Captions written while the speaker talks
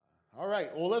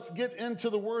right, well, let's get into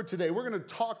the word today. We're going to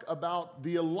talk about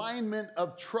the alignment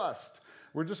of trust.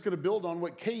 We're just going to build on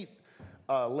what Kate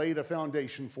laid a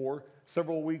foundation for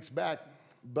several weeks back,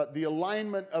 but the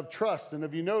alignment of trust. And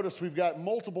if you notice, we've got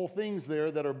multiple things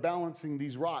there that are balancing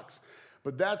these rocks.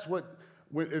 But that's what,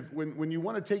 when you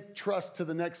want to take trust to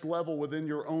the next level within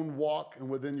your own walk and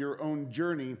within your own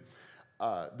journey,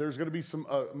 there's going to be some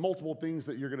multiple things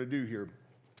that you're going to do here.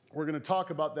 We're going to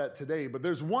talk about that today, but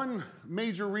there's one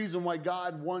major reason why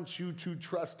God wants you to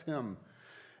trust Him.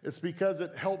 It's because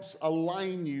it helps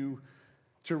align you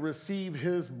to receive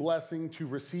His blessing, to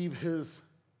receive His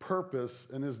purpose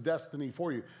and His destiny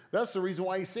for you. That's the reason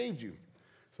why He saved you.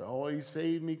 So, He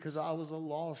saved me because I was a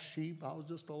lost sheep. I was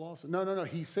just a lost. No.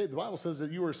 He saved. The Bible says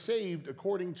that you are saved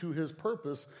according to His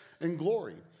purpose and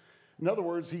glory. In other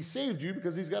words, He saved you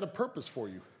because He's got a purpose for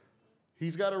you.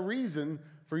 He's got a reason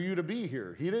for you to be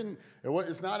here.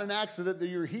 It's not an accident that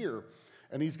you're here.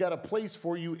 And He's got a place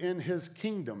for you in His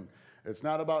kingdom. It's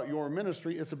not about your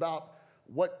ministry. It's about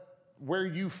where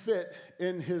you fit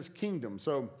in His kingdom.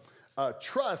 So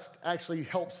trust actually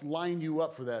helps line you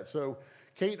up for that. So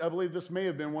Kate, I believe this may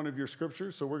have been one of your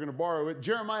scriptures, so we're going to borrow it.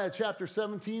 Jeremiah chapter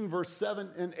 17, verse 7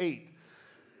 and 8.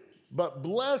 But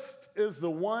blessed is the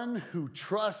one who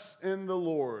trusts in the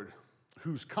Lord,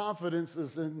 whose confidence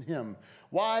is in Him.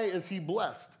 Why is he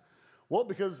blessed? Well,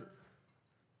 because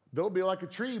they'll be like a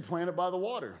tree planted by the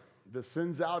water that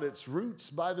sends out its roots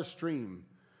by the stream.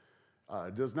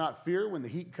 Does not fear when the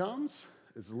heat comes.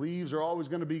 Its leaves are always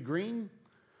going to be green.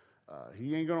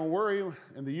 He ain't going to worry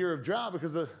in the year of drought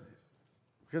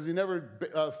because he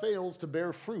never fails to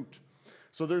bear fruit.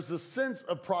 So there's the sense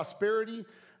of prosperity.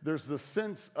 There's the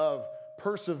sense of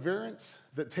perseverance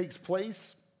that takes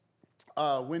place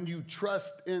when you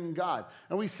trust in God.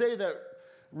 And we say that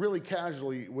really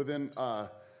casually within our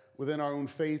own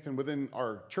faith and within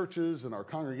our churches and our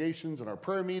congregations and our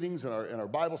prayer meetings and our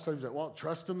Bible studies. That, well,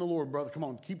 trust in the Lord, brother. Come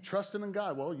on, keep trusting in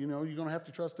God. Well, you're going to have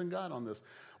to trust in God on this.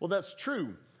 Well, that's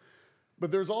true. But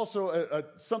there's also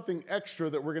something extra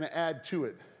that we're going to add to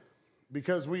it.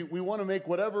 Because we want to make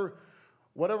whatever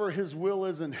His will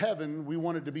is in heaven, we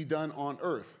want it to be done on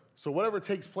earth. So whatever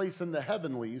takes place in the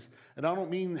heavenlies, and I don't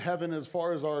mean heaven as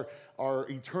far as our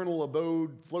eternal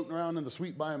abode floating around in the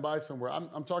sweet by and by somewhere.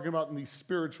 I'm talking about in the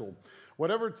spiritual.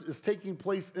 Whatever is taking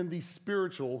place in the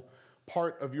spiritual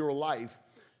part of your life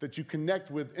that you connect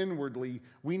with inwardly,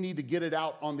 we need to get it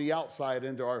out on the outside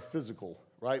into our physical,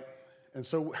 right? And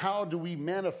so how do we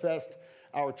manifest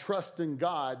our trust in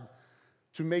God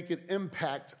to make it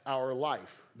impact our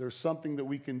life? There's something that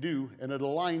we can do, and it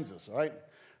aligns us, all right?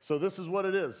 So this is what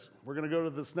it is. We're going to go to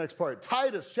this next part.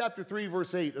 Titus chapter 3,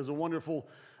 verse 8 is a wonderful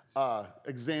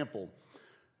example.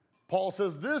 Paul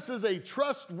says, this is a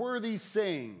trustworthy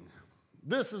saying.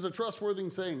 This is a trustworthy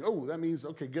saying. Oh, that means,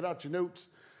 okay, get out your notes.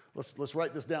 Let's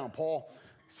write this down. Paul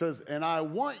says, and I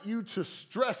want you to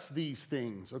stress these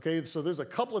things. Okay, so there's a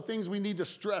couple of things we need to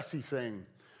stress, he's saying,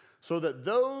 so that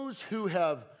those who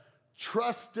have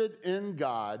trusted in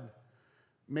God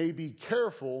may be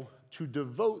careful to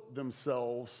devote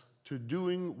themselves to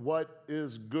doing what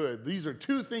is good. These are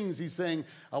two things he's saying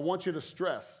I want you to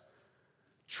stress.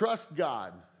 Trust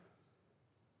God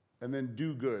and then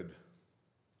do good.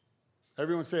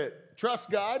 Everyone say it. Trust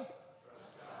God,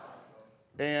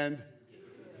 and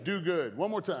do good. One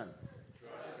more time.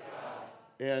 Trust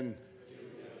God and do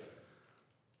good.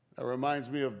 That reminds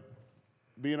me of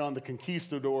being on the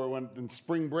Conquistador in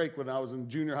spring break when I was in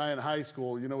junior high and high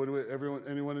school. You know,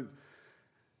 anyone,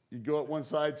 you'd go up one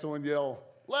side, someone yell,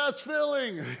 last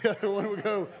filling. The other one would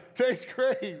go, tastes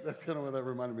great. That's kind of what that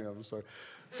reminded me of. I'm sorry.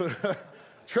 So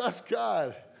trust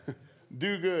God,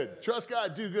 do good. Trust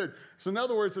God, do good. So in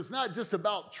other words, it's not just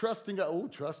about trusting God. Oh,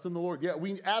 trust in the Lord. Yeah,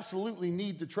 we absolutely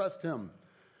need to trust Him.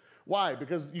 Why?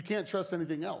 Because you can't trust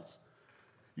anything else.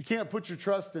 You can't put your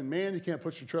trust in man. You can't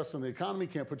put your trust in the economy.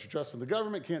 You can't put your trust in the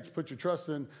government. You can't put your trust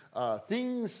in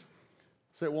things.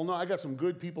 Say, well, no, I got some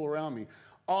good people around me.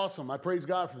 Awesome. I praise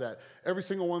God for that. Every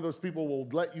single one of those people will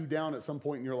let you down at some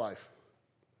point in your life.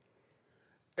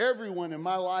 Everyone in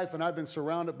my life, and I've been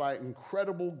surrounded by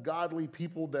incredible, godly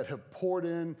people that have poured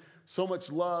in so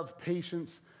much love,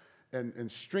 patience,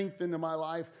 and strength into my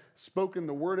life, spoken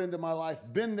the word into my life,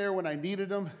 been there when I needed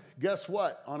them. Guess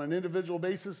what? On an individual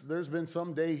basis, there's been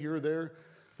some day here or there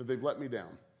that they've let me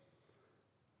down.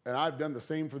 And I've done the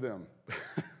same for them.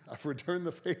 I've returned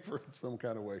the favor in some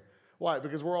kind of way. Why?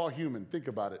 Because we're all human. Think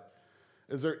about it.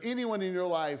 Is there anyone in your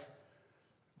life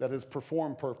that has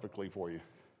performed perfectly for you?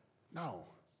 No.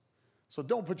 So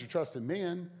don't put your trust in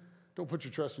man. Don't put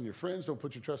your trust in your friends. Don't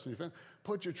put your trust in your family.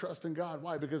 Put your trust in God.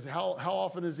 Why? Because how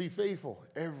often is He faithful?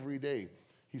 Every day.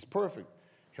 He's perfect.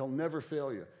 He'll never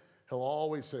fail you. He'll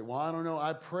always say, well, I don't know,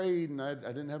 I prayed and I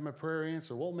didn't have my prayer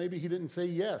answered. Well, maybe he didn't say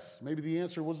yes. Maybe the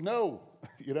answer was no,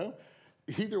 you know?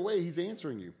 Either way, he's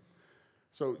answering you.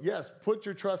 So yes, put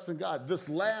your trust in God. This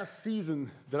last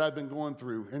season that I've been going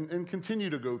through and continue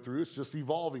to go through, it's just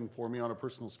evolving for me on a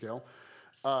personal scale.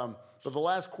 But the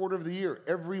last quarter of the year,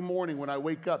 every morning when I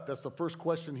wake up, that's the first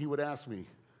question he would ask me.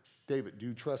 David, do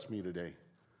you trust me today?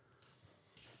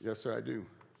 Yes, sir, I do.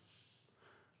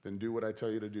 Then do what I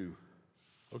tell you to do.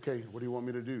 Okay, what do you want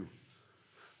me to do?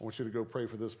 I want you to go pray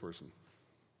for this person.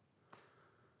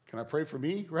 Can I pray for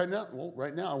me right now? Well,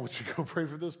 right now, I want you to go pray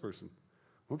for this person.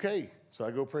 Okay, so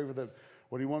I go pray for them.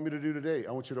 What do you want me to do today?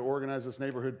 I want you to organize this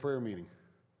neighborhood prayer meeting.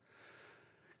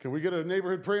 Can we get a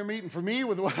neighborhood prayer meeting for me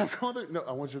with what I'm going through? No,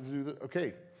 I want you to do that.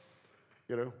 Okay,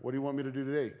 what do you want me to do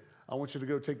today? I want you to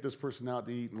go take this person out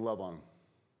to eat and love on them.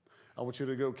 I want you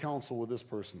to go counsel with this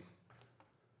person.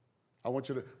 I want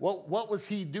you to, what was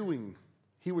he doing?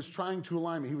 He was trying to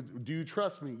align me. Do you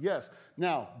trust me? Yes.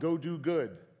 Now, go do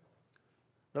good.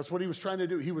 That's what he was trying to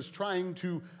do. He was trying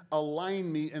to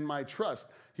align me in my trust.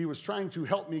 He was trying to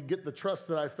help me get the trust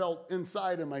that I felt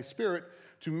inside in my spirit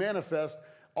to manifest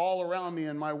all around me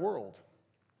in my world.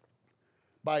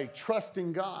 By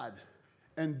trusting God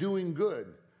and doing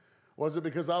good. Was it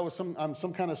because I'm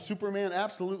some kind of Superman?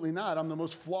 Absolutely not. I'm the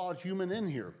most flawed human in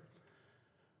here.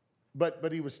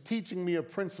 But he was teaching me a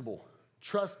principle.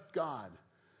 Trust God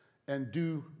and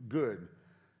do good.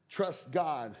 Trust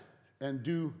God and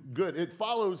do good. It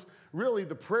follows really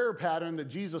the prayer pattern that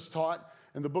Jesus taught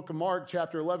in the book of Mark,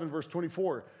 chapter 11, verse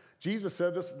 24. Jesus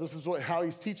said this is how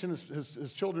he's teaching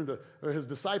his children or his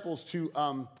disciples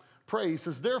to pray. He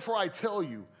says, therefore I tell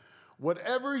you,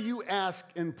 whatever you ask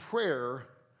in prayer,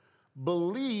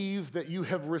 believe that you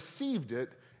have received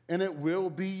it and it will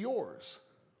be yours.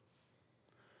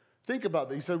 Think about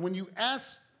that. He said, when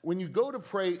you go to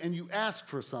pray and you ask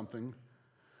for something,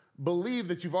 believe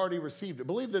that you've already received it.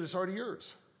 Believe that it's already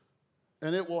yours.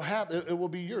 And it will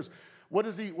be yours. What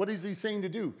is he saying to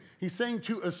do? He's saying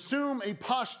to assume a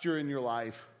posture in your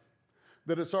life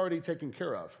that it's already taken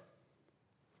care of.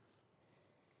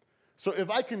 So if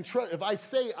I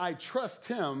say I trust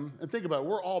him, and think about it,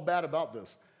 we're all bad about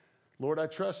this. Lord, I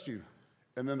trust you.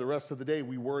 And then the rest of the day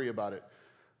we worry about it.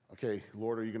 Okay,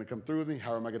 Lord, are you going to come through with me?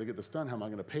 How am I going to get this done? How am I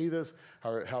going to pay this?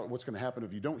 What's going to happen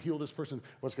if you don't heal this person?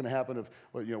 What's going to happen if,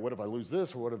 what if I lose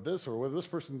this? Or what if this? Or what if this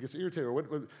person gets irritated? Or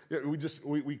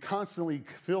we constantly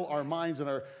fill our minds and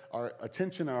our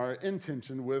attention and our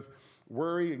intention with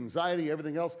worry, anxiety,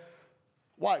 everything else.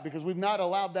 Why? Because we've not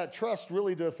allowed that trust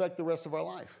really to affect the rest of our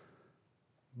life.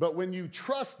 But when you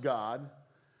trust God,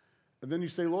 and then you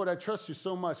say, Lord, I trust you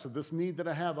so much that this need that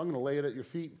I have, I'm going to lay it at your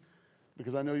feet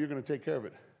because I know you're going to take care of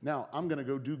it. Now, I'm going to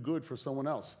go do good for someone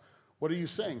else. What are you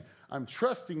saying? I'm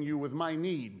trusting you with my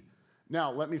need.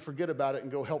 Now, let me forget about it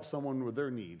and go help someone with their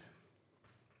need.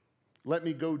 Let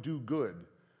me go do good.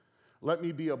 Let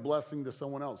me be a blessing to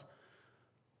someone else.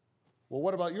 Well,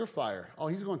 what about your fire? Oh,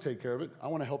 he's going to take care of it. I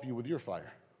want to help you with your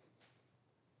fire.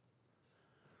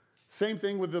 Same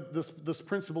thing with this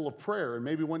principle of prayer. And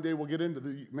maybe one day we'll get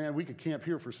into we could camp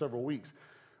here for several weeks.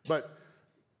 But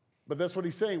that's what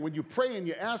he's saying. When you pray and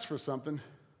you ask for something,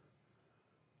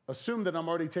 assume that I'm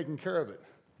already taking care of it.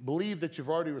 Believe that you've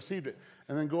already received it.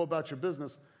 And then go about your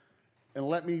business and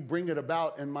let me bring it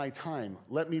about in my time.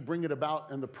 Let me bring it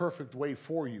about in the perfect way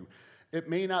for you. It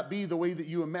may not be the way that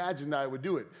you imagined I would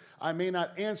do it. I may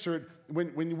not answer it.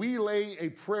 When we lay a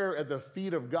prayer at the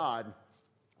feet of God,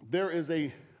 there is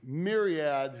a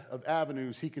myriad of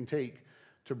avenues he can take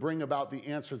to bring about the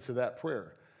answer to that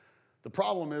prayer. The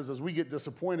problem is we get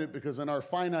disappointed because in our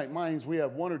finite minds, we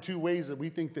have one or two ways that we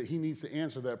think that he needs to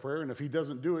answer that prayer. And if he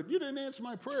doesn't do it, you didn't answer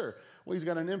my prayer. Well, he's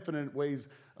got an infinite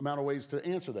amount of ways to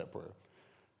answer that prayer.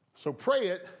 So pray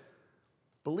it,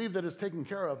 believe that it's taken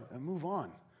care of, and move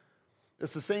on.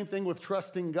 It's the same thing with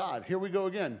trusting God. Here we go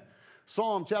again.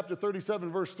 Psalm chapter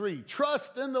 37, verse 3.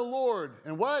 Trust in the Lord.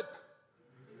 And what?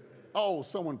 Oh,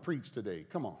 someone preached today.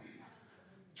 Come on.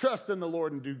 Trust in the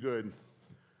Lord and do good.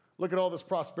 Look at all this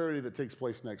prosperity that takes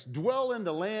place next. Dwell in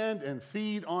the land and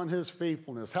feed on his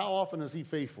faithfulness. How often is he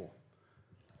faithful?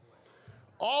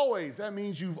 Always. That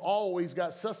means you've always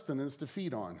got sustenance to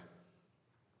feed on.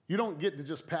 You don't get to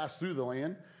just pass through the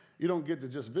land. You don't get to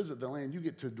just visit the land. You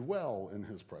get to dwell in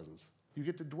his presence. You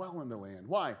get to dwell in the land.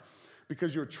 Why?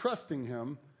 Because you're trusting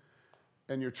him,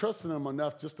 and you're trusting him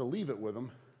enough just to leave it with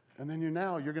him, and then you're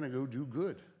going to go do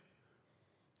good.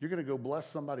 You're going to go bless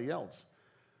somebody else.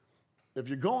 If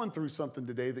you're going through something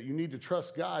today that you need to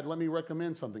trust God, let me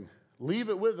recommend something. Leave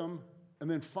it with him,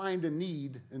 and then find a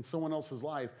need in someone else's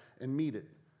life and meet it.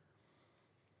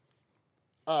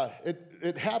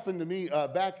 It happened to me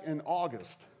back in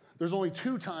August. There's only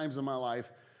 2 times in my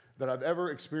life that I've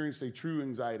ever experienced a true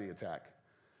anxiety attack.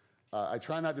 I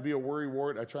try not to be a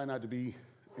worrywart. I try not to be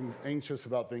anxious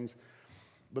about things.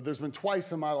 But there's been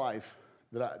twice in my life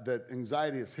that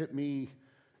anxiety has hit me.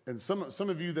 And some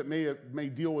of you that may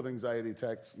deal with anxiety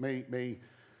attacks may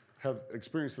have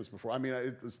experienced this before. I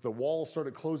mean, the walls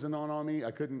started closing on me.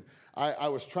 I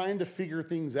was trying to figure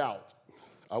things out.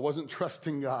 I wasn't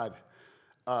trusting God.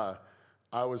 I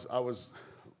was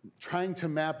trying to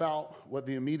map out what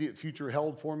the immediate future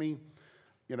held for me.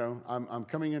 You know, I'm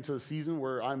coming into a season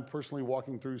where I'm personally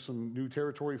walking through some new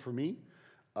territory for me.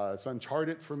 It's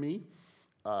uncharted for me.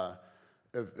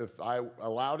 If I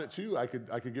allowed it to, I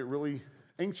could get really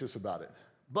anxious about it.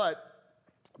 But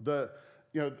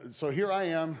so here I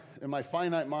am in my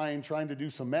finite mind trying to do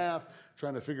some math,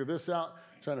 trying to figure this out,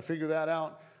 trying to figure that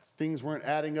out. Things weren't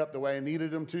adding up the way I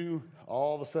needed them to.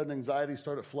 All of a sudden, anxiety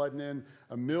started flooding in.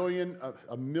 A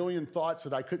million thoughts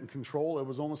that I couldn't control. It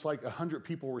was almost like 100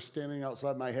 people were standing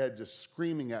outside my head just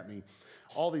screaming at me.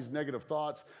 All these negative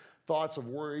thoughts of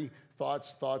worry,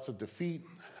 thoughts of defeat.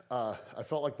 I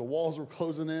felt like the walls were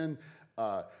closing in.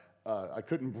 I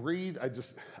couldn't breathe.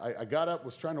 I got up,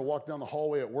 was trying to walk down the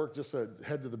hallway at work just to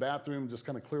head to the bathroom, just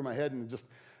kind of clear my head, and just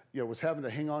was having to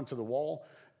hang on to the wall.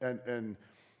 And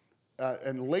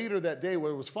later that day,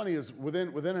 what was funny is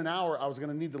within an hour, I was going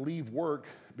to need to leave work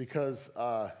because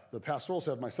the pastoral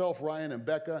staff, myself, Ryan, and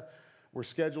Becca, were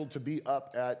scheduled to be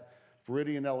up at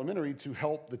Viridian Elementary to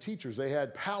help the teachers. They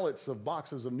had pallets of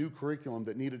boxes of new curriculum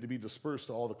that needed to be dispersed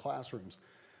to all the classrooms.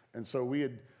 And so we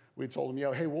had told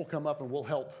them, hey, we'll come up and we'll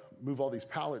help move all these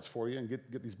pallets for you and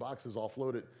get these boxes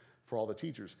offloaded for all the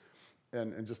teachers.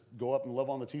 And just go up and love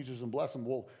on the teachers and bless them.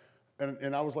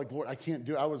 And I was like, Lord, I can't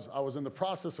do it. I was in the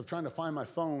process of trying to find my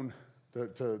phone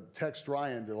to text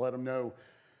Ryan to let him know,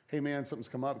 hey, man, something's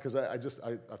come up, because I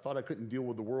thought I couldn't deal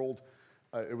with the world.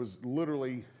 It was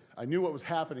literally, I knew what was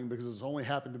happening because it's only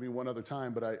happened to me one other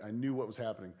time, but I knew what was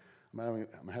happening. I'm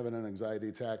having an anxiety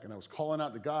attack, and I was calling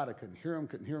out to God. I couldn't hear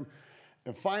him.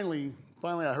 And finally,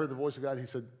 I heard the voice of God. He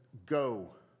said, go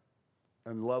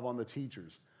and love on the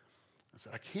teachers. I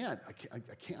said, I can't.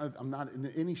 I'm not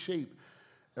in any shape.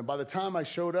 And by the time I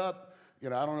showed up, I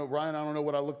don't know, Ryan, I don't know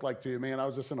what I looked like to you, man. I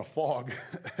was just in a fog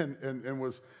and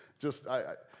was just,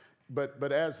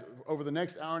 but as over the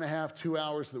next hour and a half, 2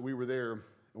 hours that we were there,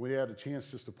 we had a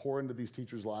chance just to pour into these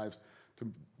teachers' lives, to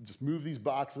just move these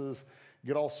boxes,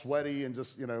 get all sweaty, and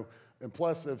just, and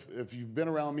plus, if you've been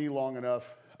around me long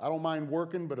enough, I don't mind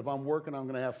working, but if I'm working, I'm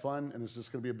going to have fun, and it's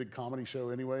just going to be a big comedy show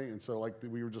anyway. And so,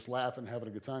 we were just laughing, having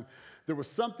a good time. There was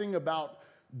something about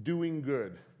doing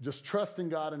good, just trusting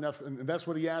God enough, and that's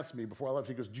what he asked me before I left.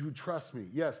 He goes, do you trust me?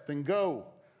 Yes, then go.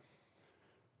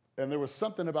 And there was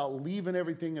something about leaving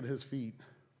everything at his feet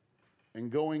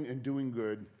and going and doing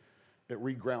good that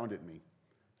regrounded me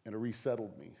and it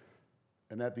resettled me.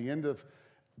 And at the end of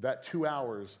that 2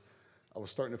 hours, I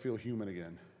was starting to feel human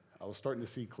again. I was starting to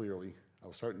see clearly. I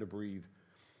was starting to breathe.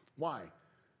 Why?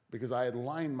 Because I had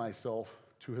aligned myself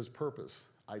to his purpose.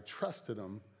 I trusted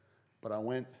him, but I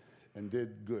went and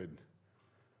did good.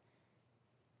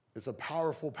 It's a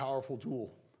powerful, powerful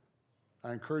tool.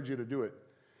 I encourage you to do it.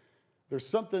 There's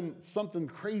something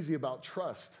crazy about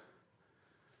trust.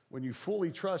 When you fully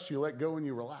trust, you let go and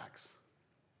you relax.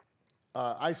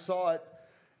 I saw it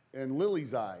in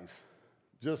Lily's eyes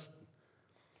just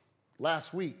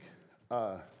last week.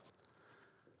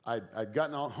 I'd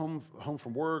gotten home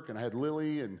from work, and I had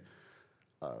Lily, and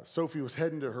Sophie was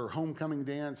heading to her homecoming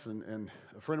dance, and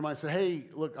a friend of mine said, hey,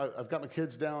 look, I've got my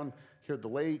kids down here at the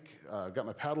lake. I've got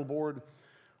my paddle board.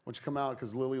 Why don't you come out,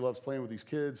 because Lily loves playing with these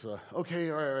kids.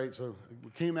 Okay, all right. So we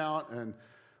came out, and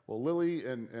Lily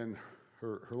and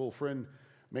her little friend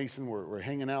Mason were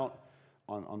hanging out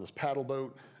on this paddle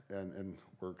boat, and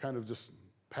we're kind of just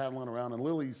paddling around. And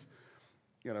Lily's,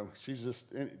 she's just,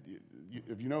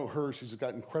 if you know her, she's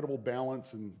got incredible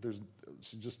balance, and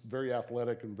she's just very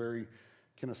athletic and very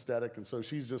kinesthetic. And so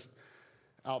she's just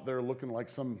out there looking like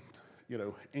some,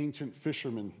 ancient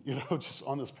fisherman, just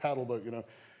on this paddle boat,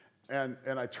 And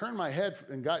I turned my head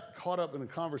and got caught up in a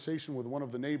conversation with one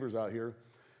of the neighbors out here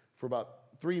for about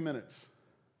 3 minutes.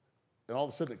 And all of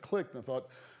a sudden it clicked, and I thought,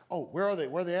 oh, where are they?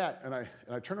 Where are they at? And I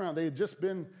turned around. They had just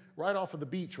been right off of the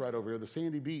beach right over here, the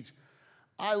sandy beach.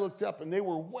 I looked up, and they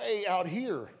were way out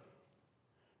here,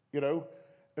 and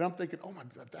I'm thinking, oh, my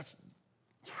God, that's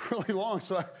really long.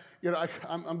 So,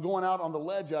 I'm going out on the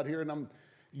ledge out here, and I'm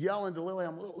yelling to Lily,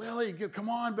 Lily, come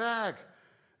on back.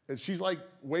 And she's like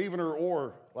waving her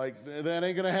oar, like, that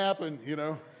ain't going to happen,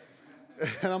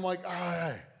 And I'm like,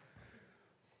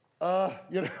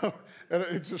 And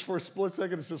it's just for a split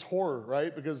second, it's just horror,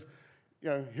 right? Because,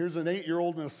 here's an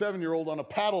 8-year-old and a 7-year-old on a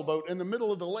paddle boat in the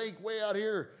middle of the lake way out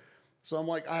here. So I'm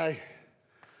like,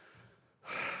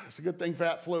 it's a good thing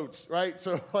fat floats, right?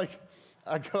 So like,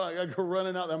 I go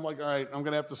running out, and I'm like, all right, I'm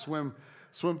going to have to swim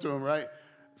to him, right?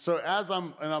 So as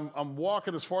I'm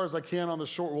walking as far as I can on the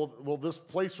shore. Well, this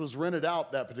place was rented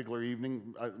out that particular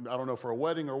evening. I don't know, for a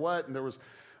wedding or what. And there was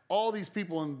all these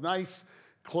people in nice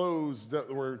clothes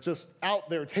that were just out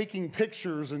there taking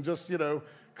pictures and just,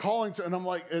 calling to. And I'm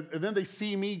like, and then they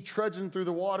see me trudging through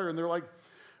the water, and they're like,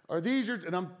 "Are these your?"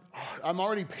 And I'm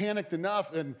already panicked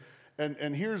enough, and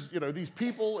here's these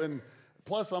people, and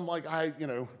plus I'm like,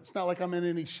 it's not like I'm in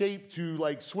any shape to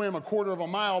like swim a quarter of a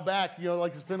mile back,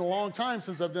 like it's been a long time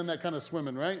since I've done that kind of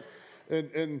swimming, right?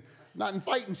 And not in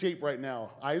fighting shape right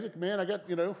now. Isaac, man, I got,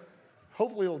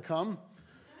 hopefully it'll come,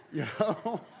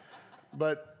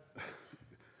 but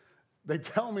they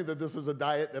tell me that this is a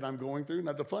diet that I'm going through,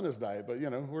 not the funnest diet, but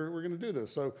we're going to do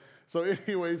this. So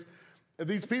anyways,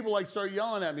 these people like start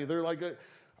yelling at me. They're like,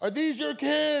 "Are these your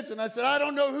kids?" And I said, "I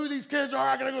don't know who these kids are.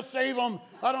 I got to go save them.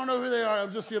 I don't know who they are.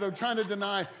 I'm just, trying to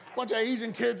deny. A bunch of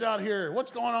Asian kids out here.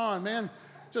 What's going on, man?"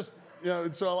 Just,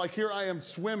 and so like here I am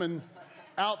swimming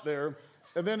out there.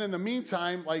 And then in the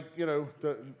meantime, like, the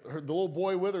little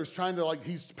boy with her is trying to, like,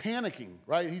 he's panicking,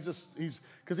 right? He's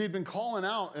because he'd been calling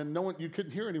out, and you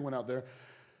couldn't hear anyone out there.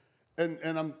 And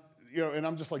I'm, and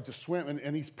I'm just like, just swimming,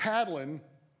 and he's paddling.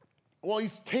 Well,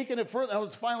 he's taking it further. I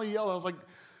was finally yelling. I was like,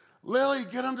 "Lily,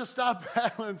 get him to stop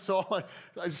paddling." So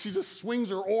she just swings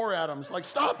her oar at him. She's like,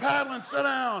 "Stop paddling, sit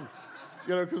down."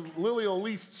 Because Lily will at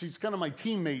least, she's kind of my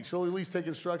teammate. She'll at least take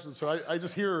instructions. So I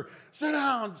just hear her, "Sit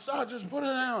down, stop, just put it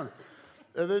down."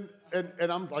 And then, and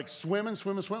I'm like swimming.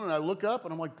 And I look up,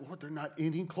 and I'm like, "Lord, they're not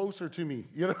any closer to me,"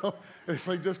 And it's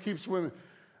like, just keep swimming.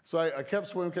 So I kept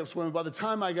swimming. By the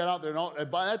time I got out there,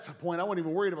 and by that point, I wasn't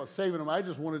even worried about saving them. I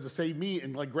just wanted to save me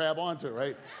and like grab onto it,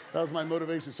 right? That was my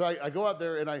motivation. So I go out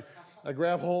there, and I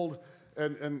grab hold,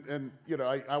 and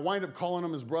I wind up calling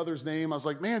him his brother's name. I was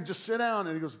like, "Man, just sit down."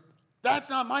 And he goes, "That's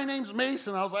not, my name's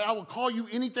Mason." I was like, "I will call you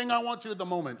anything I want to at the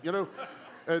moment,"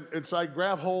 And so I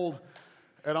grab hold,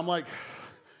 and I'm like,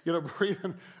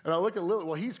 breathing. And I look at Lily.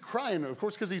 Well, he's crying, of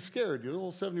course, because he's scared. The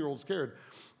little 7-year-old scared.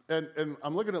 And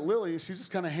I'm looking at Lily. She's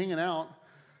just kind of hanging out.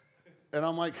 And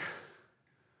I'm like,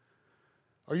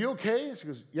 "Are you okay?" And she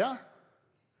goes, "Yeah."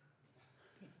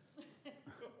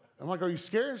 I'm like, "Are you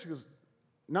scared?" She goes,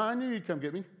 "No, I knew you'd come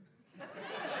get me."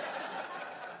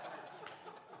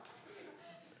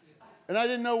 And I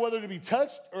didn't know whether to be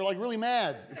touched or like really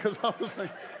mad, because I was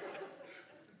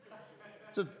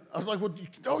like,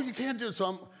 "Well, you can't do it." So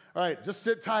I'm, "All right, just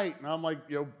sit tight." And I'm like,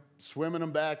 swimming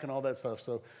them back and all that stuff.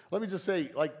 So let me just say,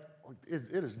 like, it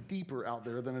is deeper out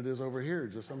there than it is over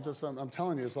here. I'm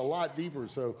telling you, it's a lot deeper.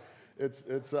 So it's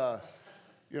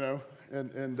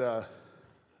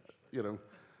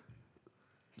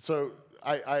So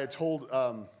I had told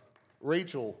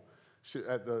Rachel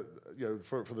at the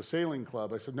for the sailing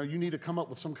club. I said, "No, you need to come up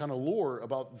with some kind of lore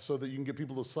so that you can get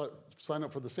people to sign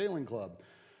up for the sailing club.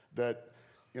 That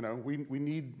we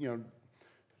need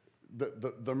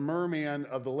the merman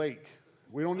of the lake.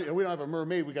 We don't have a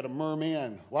mermaid. We got a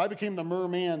merman." Well, I became the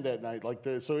merman that night.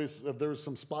 So there was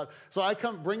some spot. So I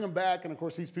bring them back, and of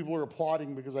course these people are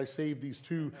applauding because I saved these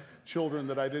 2 children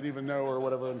that I didn't even know or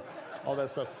whatever, and all that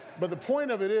stuff. But the point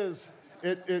of it is,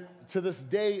 it to this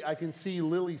day I can see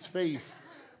Lily's face,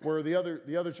 where the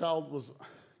other child was,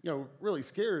 really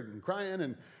scared and crying.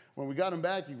 And when we got him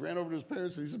back, he ran over to his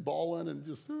parents and he's bawling and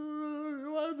just,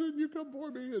 "Why didn't you come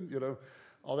for me?" And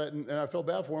all that. And I felt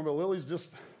bad for him. But Lily's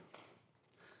just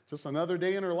another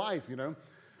day in her life,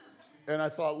 And I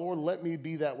thought, "Lord, let me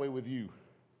be that way with you,"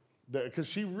 because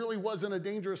she really was in a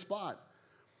dangerous spot.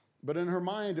 But in her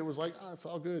mind, it was like, "It's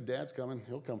all good. Dad's coming.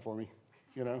 He'll come for me,"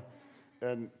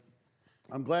 And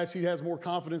I'm glad she has more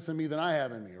confidence in me than I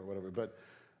have in me or whatever. But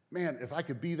man, if I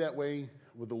could be that way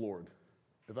with the Lord.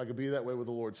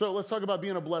 So let's talk about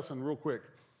being a blessing real quick.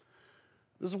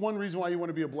 This is one reason why you want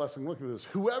to be a blessing. Look at this.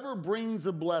 Whoever brings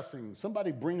a blessing,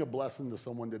 somebody bring a blessing to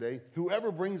someone today.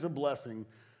 Whoever brings a blessing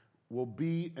will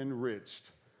be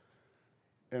enriched.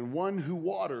 And one who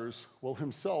waters will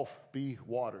himself be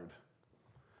watered.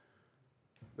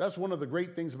 That's one of the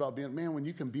great things about being, man, when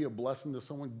you can be a blessing to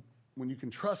someone, when you can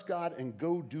trust God and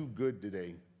go do good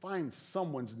today, find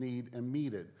someone's need and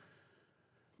meet it.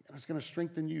 And it's going to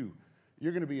strengthen you.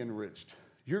 You're going to be enriched.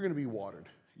 You're going to be watered.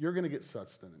 You're going to get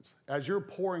sustenance. As you're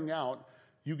pouring out,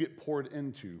 you get poured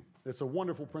into. It's a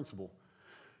wonderful principle.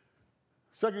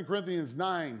 2 Corinthians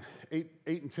 9, 8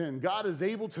 and 10. God is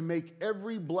able to make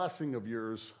every blessing of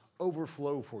yours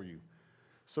overflow for you,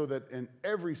 so that in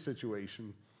every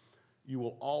situation, you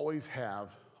will always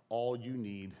have all you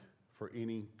need for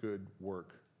any good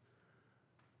work.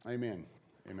 Amen.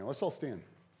 Amen. Let's all stand.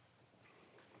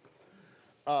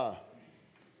 I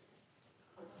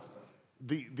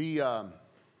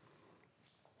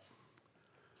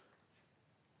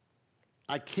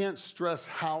can't stress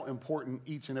how important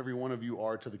each and every one of you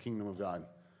are to the kingdom of God,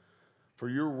 for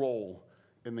your role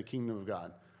in the kingdom of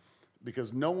God.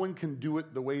 Because no one can do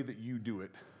it the way that you do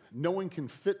it. No one can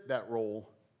fit that role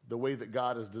the way that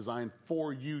God has designed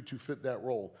for you to fit that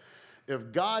role.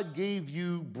 If God gave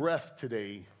you breath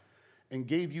today and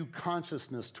gave you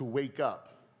consciousness to wake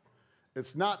up,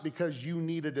 it's not because you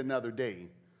needed another day,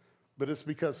 but it's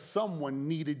because someone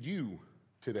needed you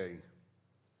today.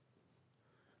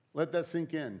 Let that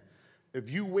sink in. If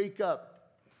you wake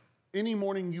up, any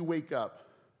morning you wake up,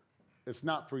 it's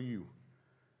not for you.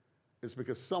 It's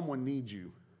because someone needs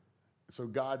you. So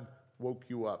God woke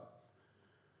you up.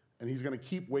 And he's going to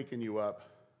keep waking you up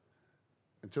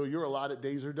until your allotted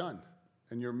days are done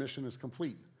and your mission is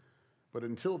complete. But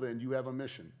until then, you have a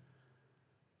mission.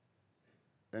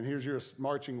 And here's your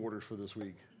marching orders for this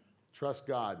week. Trust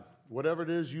God. Whatever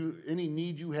it is, any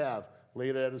need you have, lay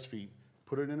it at his feet.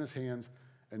 Put it in his hands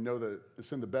and know that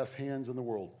it's in the best hands in the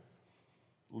world.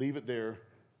 Leave it there.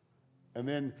 And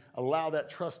then allow that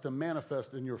trust to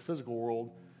manifest in your physical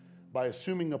world by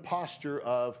assuming a posture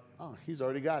of, oh, he's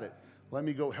already got it. Let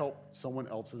me go help someone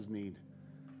else's need.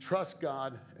 Trust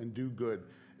God and do good.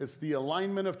 It's the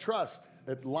alignment of trust.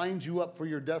 It lines you up for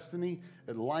your destiny.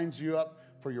 It lines you up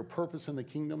for your purpose in the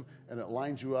kingdom. And it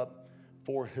lines you up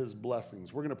for his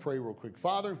blessings. We're going to pray real quick.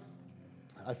 Father,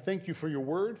 I thank you for your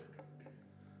word.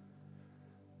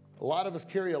 A lot of us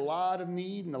carry a lot of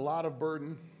need and a lot of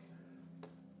burden.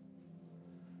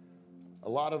 A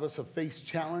lot of us have faced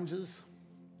challenges,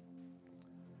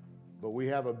 but we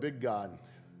have a big God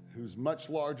who's much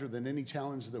larger than any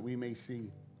challenge that we may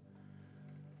see,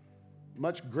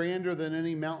 much grander than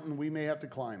any mountain we may have to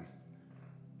climb.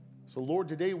 So, Lord,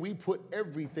 today we put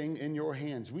everything in your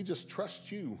hands. We just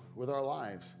trust you with our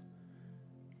lives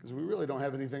because we really don't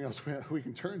have anything else we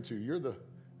can turn to. You're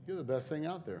the best thing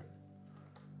out there.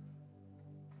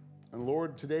 And,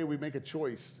 Lord, today we make a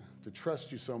choice to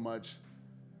trust you so much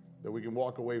that we can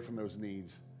walk away from those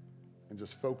needs and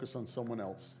just focus on someone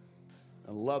else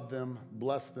and love them,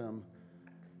 bless them,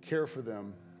 care for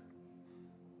them,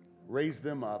 raise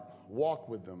them up, walk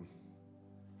with them,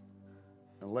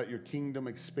 and let your kingdom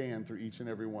expand through each and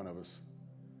every one of us.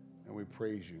 And we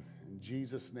praise you. In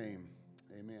Jesus' name,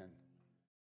 amen.